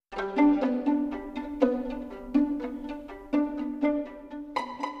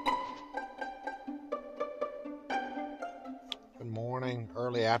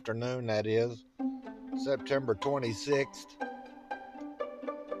afternoon, that is, September 26th,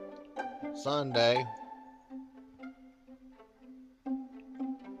 Sunday,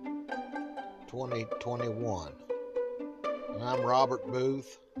 2021. And I'm Robert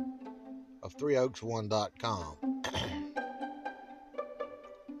Booth of 3oaks1.com.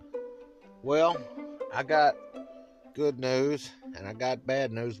 Well, I got good news and I got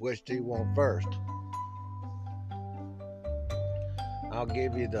bad news. Which do you want first? I'll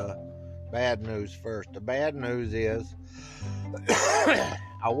give you the bad news first. The bad news is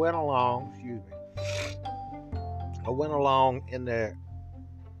I went along in the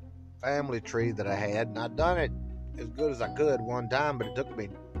family tree that I had, and I'd done it as good as I could one time, but it took me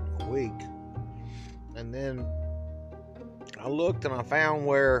a week. And then I looked and I found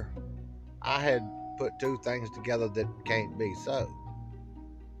where I had put two things together that can't be so.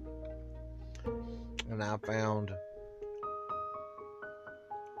 And I found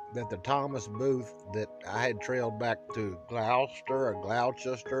that the Thomas Booth that I had trailed back to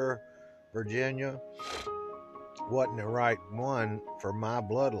Gloucester, Virginia, wasn't the right one for my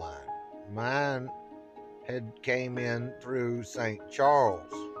bloodline. Mine had came in through St.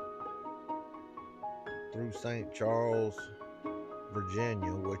 Charles,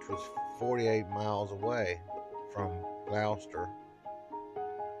 Virginia, which was 48 miles away from Gloucester.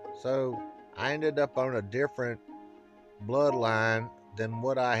 So I ended up on a different bloodline than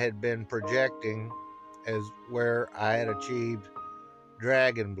what I had been projecting as where I had achieved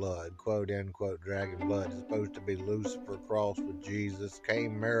dragon blood, quote unquote dragon blood. Is supposed to be Lucifer crossed with Jesus,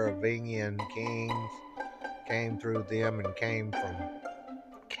 came Merovingian kings, came through them and came from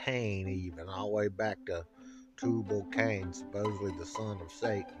Cain, even all the way back to Tubal Cain, supposedly the son of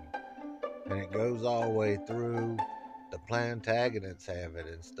Satan. And it goes all the way through. The Plantagenets have it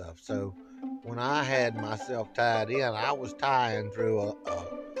and stuff. So when I had myself tied in, I was tying through a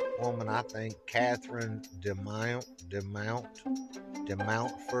woman, I think Catherine de Mountford.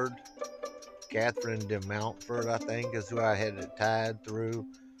 Catherine de Mountford, I think, is who I had it tied through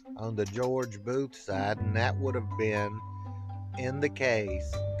on the George Booth side, and that would have been in the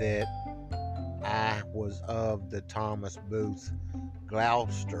case that I was of the Thomas Booth,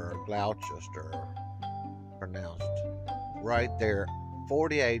 Gloucester, pronounced, right there,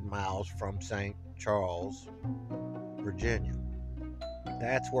 48 miles from St. Charles, Virginia.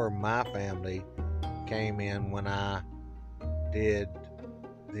 That's where my family came in when I did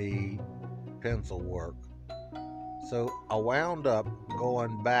the pencil work. So I wound up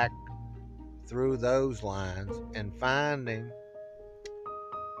going back through those lines and finding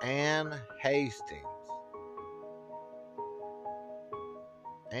Anne Hastings.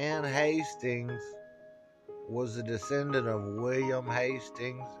 Anne Hastings was a descendant of William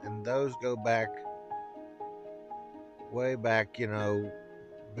Hastings, and those go back, way back,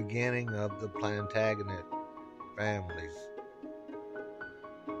 beginning of the Plantagenet families.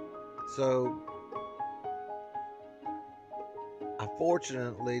 So I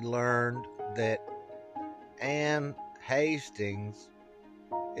fortunately learned that Anne Hastings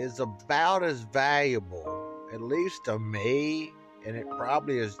is about as valuable, at least to me, and it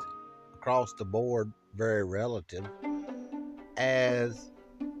probably is across the board very relative, as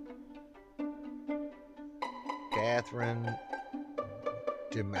Catherine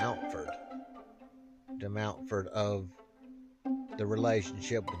de Mountford of the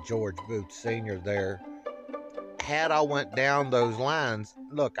relationship with George Booth Sr. there. Had I went down those lines,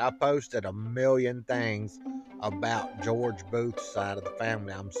 look, I posted a million things about George Booth's side of the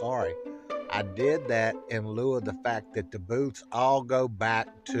family. I'm sorry. I did that in lieu of the fact that the Booths all go back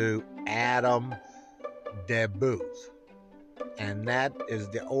to Adam de Booth. And that is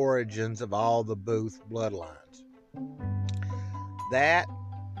the origins of all the Booth bloodlines. That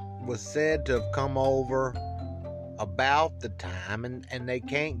was said to have come over about the time, and they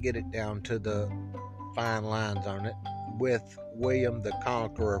can't get it down to the fine lines on it, with William the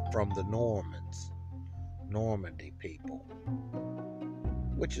Conqueror from the Normandy people,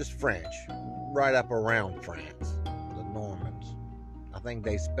 which is French, right up around France, the Normans. I think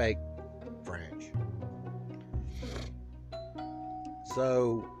they spake French.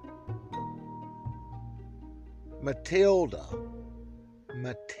 So Matilda,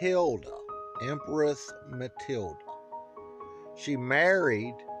 Empress Matilda, she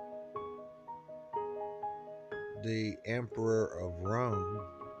married the Emperor of Rome,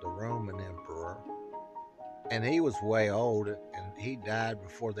 the Roman Emperor, and he was way old, and he died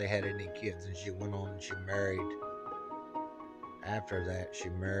before they had any kids, and she went on and she married, after that, she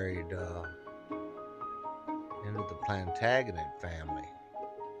married into the Plantagenet family.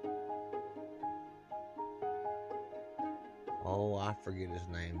 Oh, I forget his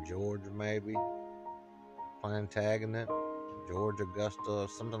name. George, maybe? Plantagenet? George Augusta,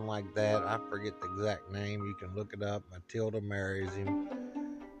 something like that. I forget the exact name. You can look it up. Matilda marries him.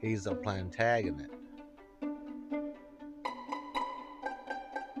 He's a Plantagenet.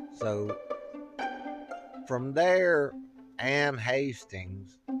 So from there, Anne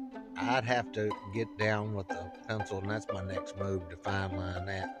Hastings, I'd have to get down with a pencil, and that's my next move to fine line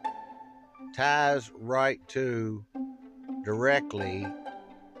that. Ties right to directly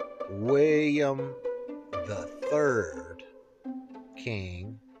William the Third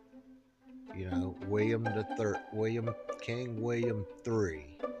King. William the Third, King William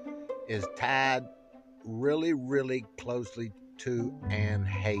III is tied really, really closely to Anne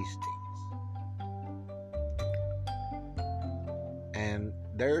Hastings. And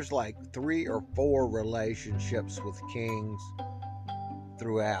there's like 3 or 4 relationships with kings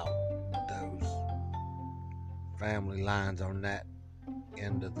throughout those family lines on that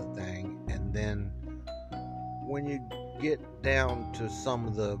end of the thing. And then when you get down to some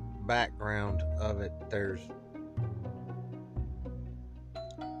of the background of it, there's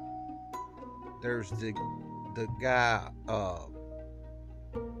the guy, oh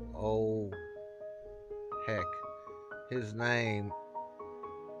heck, his name,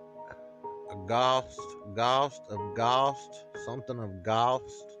 something of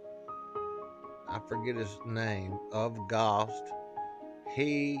Gost. I forget his name, of Gost.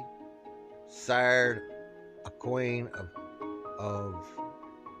 He sired a queen of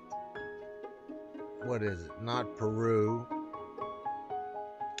what is it? Not Peru.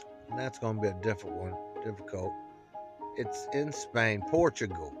 That's going to be a difficult. It's in Spain,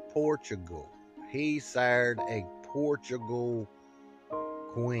 Portugal. He sired a Portugal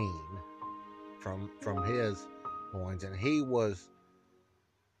queen from his loins, and he was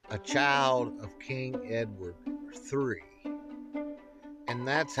a child of King Edward III. And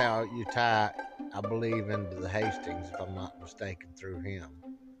that's how you tie, I believe, into the Hastings, if I'm not mistaken, through him.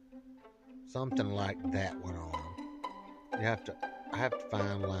 Something like that went on. I have to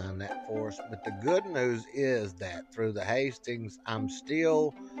fine line that for us. But the good news is that through the Hastings, I'm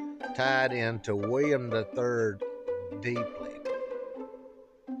still tied into William III deeply,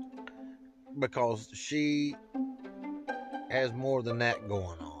 because she has more than that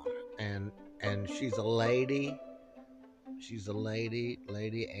going on, and she's a lady. She's a lady,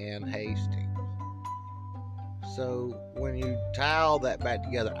 Lady Anne Hastings. So when you tie all that back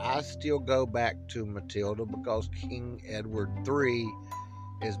together, I still go back to Matilda, because King Edward III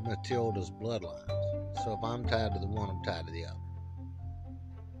is Matilda's bloodlines. So if I'm tied to the one, I'm tied to the other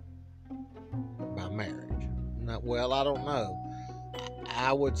by marriage. Well, I don't know.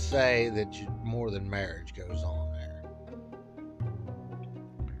 I would say that more than marriage goes on there.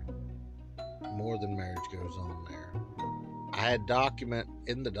 More than marriage goes on there. I had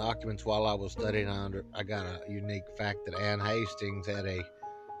in the documents while I was studying under. I got a unique fact that Anne Hastings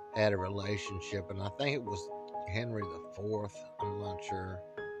had a relationship, and I think it was Henry IV. I'm not sure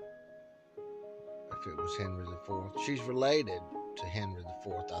if it was Henry IV. She's related to Henry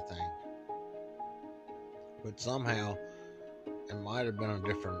IV, I think, but somehow it might have been a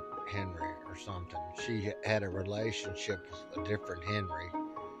different Henry or something. She had a relationship with a different Henry.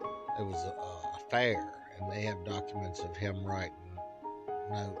 It was an affair, and they have documents of him writing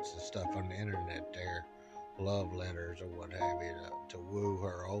notes and stuff on the internet there, love letters or what have you, to woo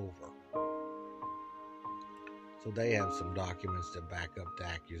her over. So they have some documents that back up the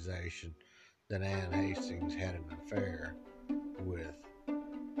accusation that Anne Hastings had an affair with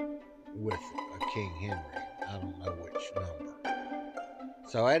a King Henry. I don't know which number.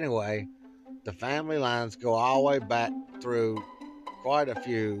 So anyway, the family lines go all the way back through quite a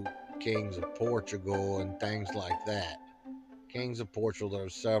few kings of Portugal and things like that. Kings of Portugal,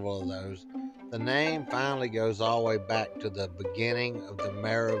 there's several of those. The name finally goes all the way back to the beginning of the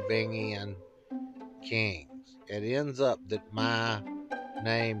Merovingian kings. It ends up that my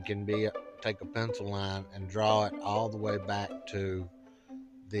name can be, take a pencil line and draw it all the way back to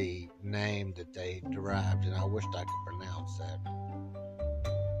the name that they derived, and I wished I could pronounce that.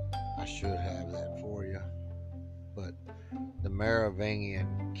 I should have that for you. But the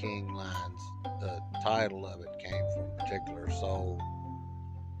Merovingian king lines, the title of it came from a particular soul,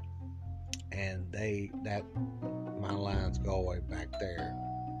 and my lines go all the way back there.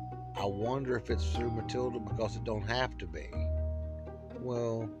 I wonder if it's through Matilda, because it don't have to be.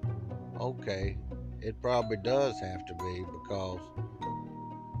 Well, okay, it probably does have to be, because,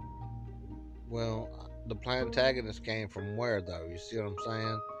 well, the Plantagenets came from where, though? You see what I'm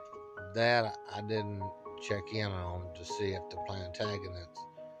saying? That I didn't check in on to see if the Plantagenets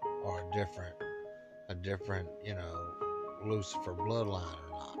are a different, Lucifer bloodline or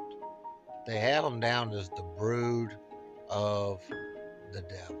not. They have them down as the brood of the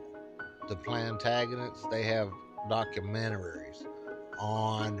devil. The Plantagenists, they have documentaries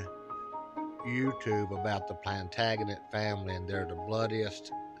on YouTube about the Plantagenet family, and they're the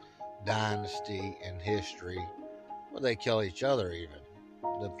bloodiest dynasty in history. Well, they kill each other even.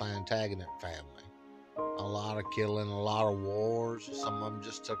 The Plantagenet family. A lot of killing, a lot of wars. Some of them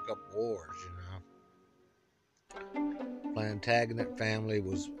just took up wars, you know. Plantagenet family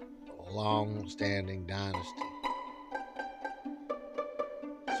was a long-standing dynasty.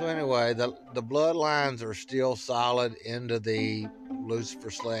 So anyway, the bloodlines are still solid into the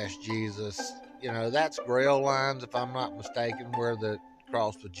Lucifer / Jesus. You know, that's Grail lines, if I'm not mistaken, where the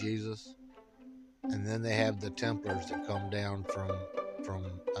cross with Jesus. And then they have the Templars that come down from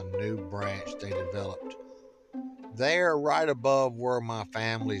a new branch they developed. They're right above where my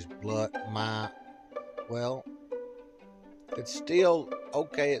family's blood, it's still,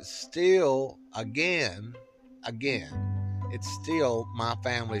 okay, it's still, again, it's still, my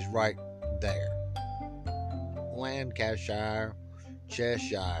family's right there. Lancashire,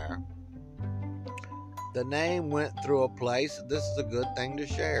 Cheshire. The name went through a place, this is a good thing to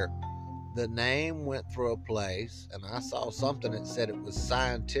share. The name went through a place, and I saw something that said it was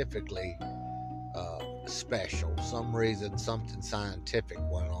scientifically special. Some reason, something scientific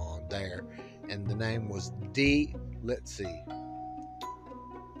went on there, and the name was DeWitt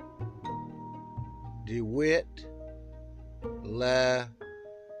Le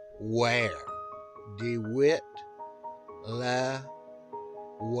Ware. DeWitt Le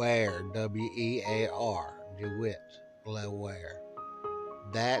Ware. W-E-A-R. DeWitt Le Ware.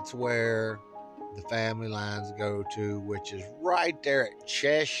 That's where the family lines go to, which is right there at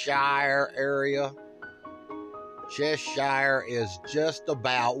Cheshire area. Cheshire is just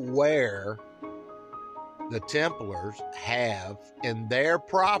about where the Templars have in their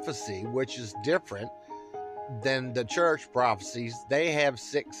prophecy, which is different than the church prophecies. They have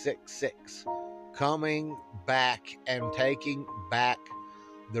 666 coming back and taking back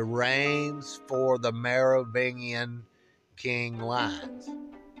the reins for the Merovingian king lines.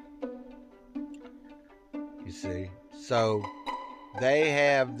 You see, so they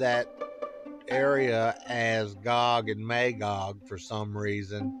have that area as Gog and Magog for some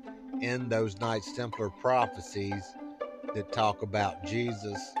reason in those Knights Templar prophecies that talk about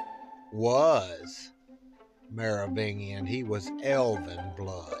Jesus was Merovingian. He was elven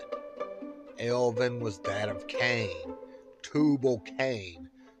blood. Elven was that of Cain, Tubal Cain.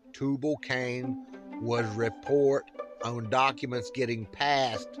 Tubal Cain was report on documents getting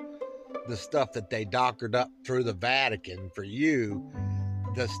passed, the stuff that they doctored up through the Vatican for you,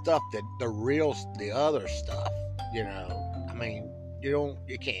 the stuff that the other stuff, you know, I mean, you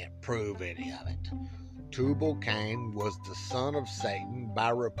can't prove any of it. Tubal Cain was the son of Satan by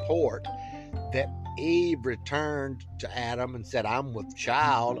report that Eve returned to Adam and said, I'm with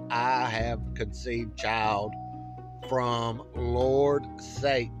child. I have conceived child from Lord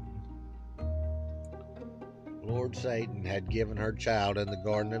Satan. Lord Satan had given her child in the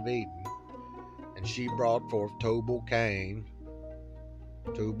Garden of Eden, and she brought forth Tubal Cain.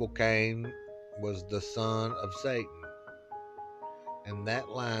 Tubal Cain was the son of Satan. And that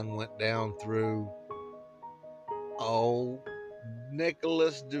line went down through,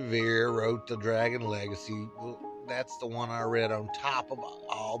 Nicholas de Vere wrote The Dragon Legacy. That's the one I read on top of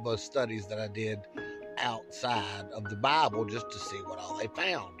all the studies that I did outside of the Bible just to see what all they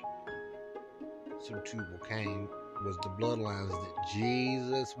found. So Tubal Cain was the bloodlines that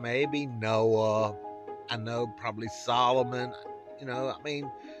Jesus, maybe Noah, I know probably Solomon, you know, I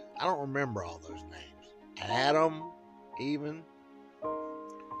mean, I don't remember all those names. Adam, even.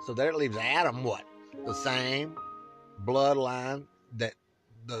 So there it leaves Adam, what? The same bloodline that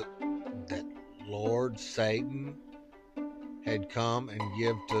Lord Satan had come and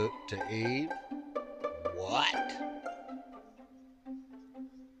give to Eve. What?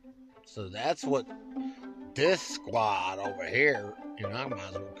 So that's what this squad over here, you know, I might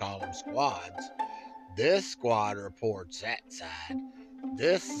as well call them squads. This squad reports that side.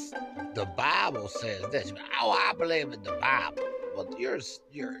 The Bible says this. Oh, I believe in the Bible. Well, you're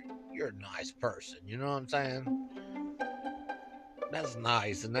a nice person. You know what I'm saying? That's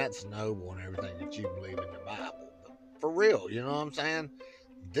nice and that's noble and everything that you believe in the Bible. But for real, you know what I'm saying?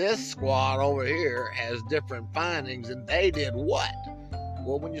 This squad over here has different findings, and they did what?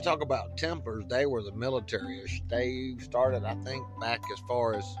 Well, when you talk about Templars, they were the military. They started, I think, back as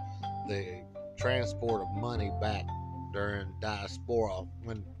far as the transport of money back during diaspora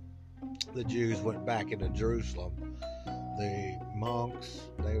when the Jews went back into Jerusalem. The monks,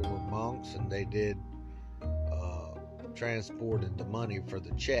 they were monks, and they did transported the money for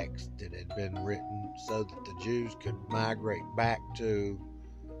the checks that had been written so that the Jews could migrate back to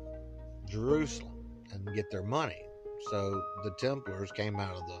Jerusalem and get their money. So the Templars came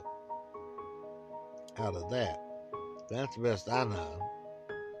out of that. That's the best I know.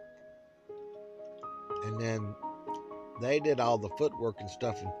 And then they did all the footwork and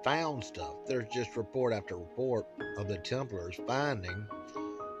stuff and found stuff. There's just report after report of the Templars finding,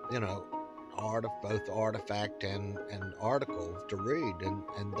 both artifact and articles to read,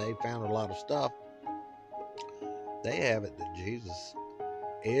 and they found a lot of stuff. They have it that Jesus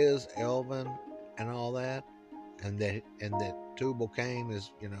is Elvin and all that, and that Tubal-Cain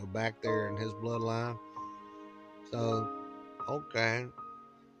is back there in his bloodline. So okay,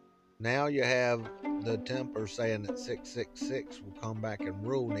 now you have the Templars saying that 666 will come back and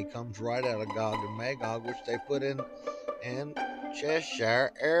rule, and he comes right out of Gog and Magog, which they put in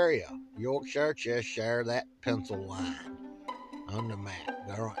Cheshire area, Yorkshire, Cheshire, that pencil line on the map.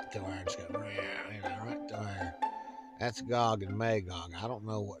 Go right through there, just go right through there. That's Gog and Magog. I don't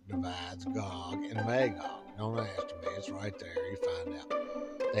know what divides Gog and Magog. Don't ask me. It's right there. You find out.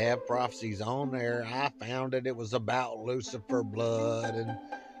 They have prophecies on there. I found it. It was about Lucifer blood, and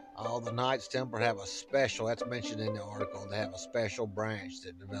all the Knights Templar have a special, that's mentioned in the article, they have a special branch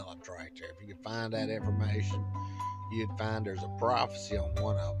that developed right there. If you could find that information, you'd find there's a prophecy on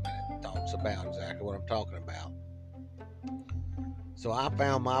one of them, and it talks about exactly what I'm talking about. So I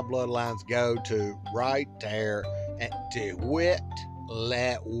found my bloodlines go to right there at DeWitt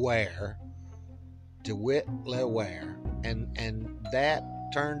Leware, and that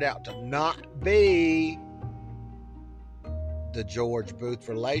turned out to not be the George Booth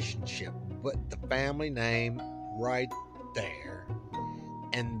relationship, but the family name right there,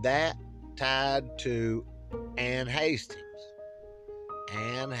 and that tied to Anne Hastings.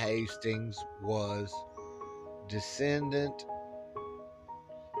 Anne Hastings was descendant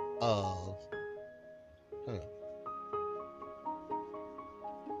of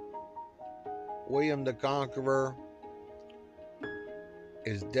William the Conqueror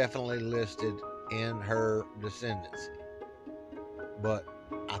is definitely listed in her descendancy, but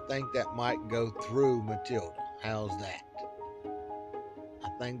I think that might go through Matilda. How's that? I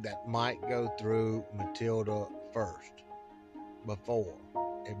think that might go through Matilda first before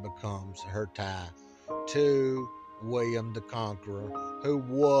it becomes her tie to William the Conqueror, who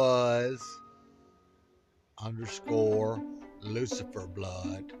was _ Lucifer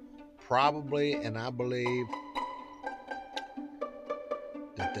blood, probably, and I believe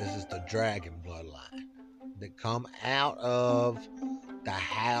that this is the dragon bloodline that come out of the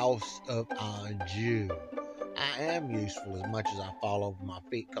house of Anjou. I am useful as much as I fall over my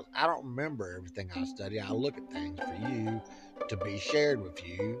feet, because I don't remember everything I study. I look at things for you to be shared with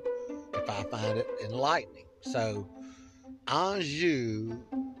you if I find it enlightening. So Anjou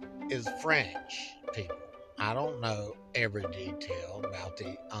is French people. I don't know every detail about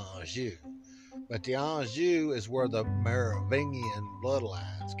the Anjou, but the Anjou is where the Merovingian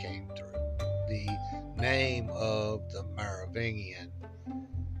bloodlines came through. The name of the Merovingian,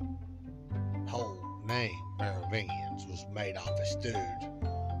 whole name, Merovingians, was made off a stooge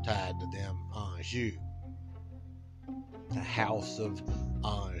tied to them Anjou, the house of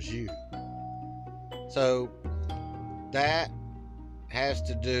Anjou. So that has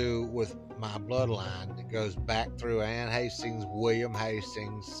to do with my bloodline that goes back through Anne Hastings, William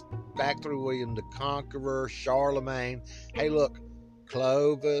Hastings, back through William the Conqueror, Charlemagne. Hey, look,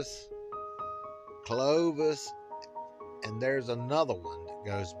 Clovis, and there's another one that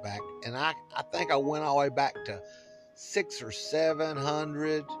goes back, and I think I went all the way back to 600 or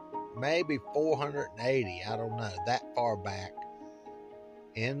 700, maybe 480. I don't know, that far back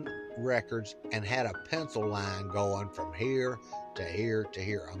in records, and had a pencil line going from here to here to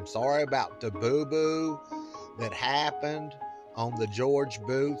here. I'm sorry about the boo-boo that happened on the George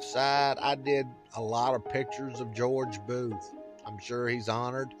Booth side. I did a lot of pictures of George Booth. I'm sure he's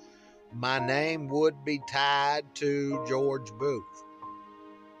honored. My name would be tied to George Booth.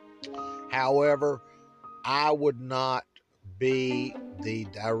 However, I would not be the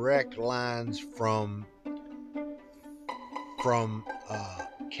direct lines from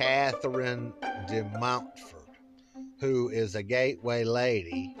Catherine de Montfort, who is a gateway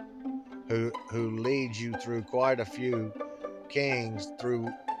lady who leads you through quite a few kings, through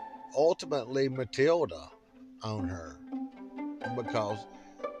ultimately Matilda on her, because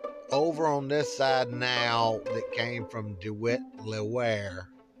over on this side now that came from DeWitt Leware,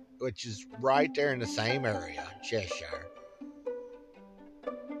 which is right there in the same area, Cheshire,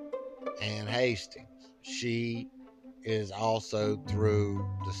 and Hastings, she is also through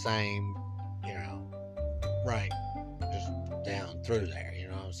the same, right, through there, you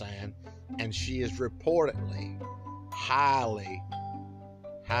know what I'm saying? And she is reportedly highly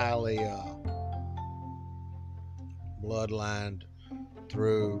bloodlined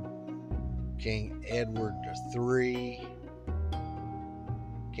through King Edward III,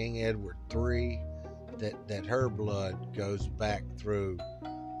 that her blood goes back through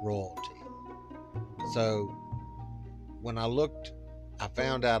royalty. So when I looked, I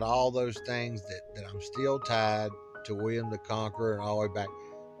found out all those things that I'm still tied to William the Conqueror and all the way back.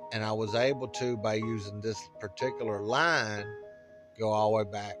 And I was able to, by using this particular line, go all the way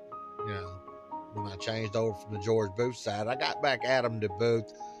back, you know, when I changed over from the George Booth side. I got back Adam de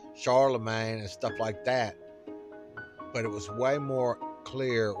Booth, Charlemagne, and stuff like that. But it was way more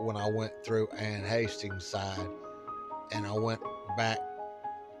clear when I went through Anne Hastings' side, and I went back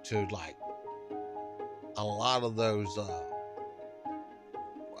to like a lot of those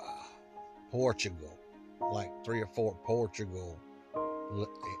Portugal, like 3 or 4 Portugal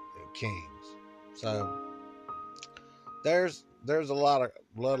kings. So there's a lot of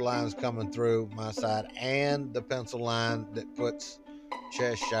bloodlines coming through my side, and the pencil line that puts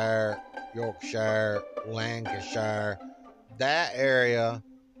Cheshire, Yorkshire, Lancashire, that area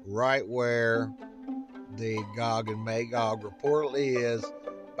right where the Gog and Magog reportedly is,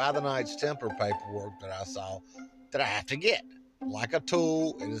 by the Knights Templar paperwork that I saw, that I have to get. Like a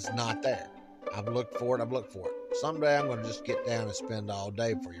tool, it is not there. I've looked for it. Someday I'm going to just get down and spend all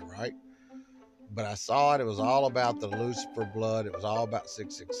day for you, right? But I saw it. It was all about the Lucifer blood. It was all about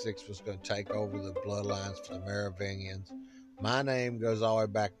 666 was going to take over the bloodlines for the Merovingians. My name goes all the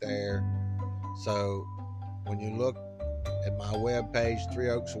way back there. So when you look at my webpage,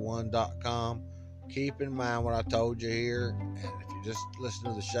 3oaks1.com, keep in mind what I told you here. And if you just listen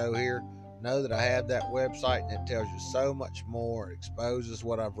to the show here, know that I have that website, and it tells you so much more. It exposes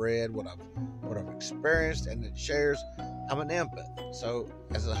what I've read, what I've experienced, and it shares. I'm an empath. So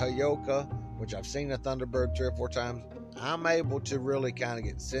as a Hoyoka, which I've seen a Thunderbird 3 or 4 times, I'm able to really kind of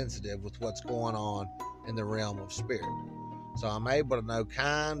get sensitive with what's going on in the realm of spirit. So I'm able to know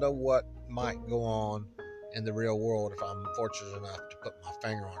kind of what might go on in the real world if I'm fortunate enough to put my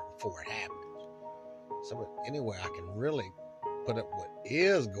finger on it before it happens. So but anyway, I can really put up what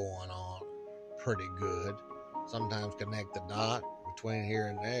is going on pretty good. Sometimes connect the dot between here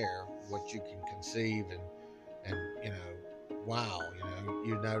and there, what you can conceive, and you know, wow,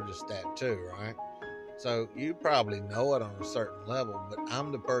 you noticed that too, right? So you probably know it on a certain level, but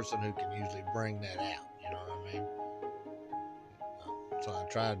I'm the person who can usually bring that out, you know what I mean? So I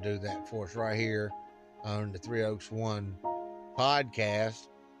try to do that for us right here on the 3 Oaks 1 podcast.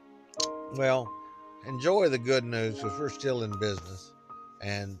 Well, enjoy the good news, because we're still in business,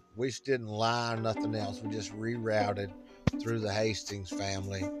 and we didn't lie or nothing else. We just rerouted through the Hastings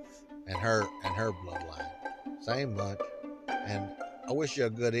family and her bloodline. Same bunch. And I wish you a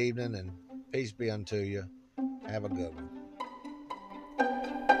good evening, and peace be unto you. Have a good one.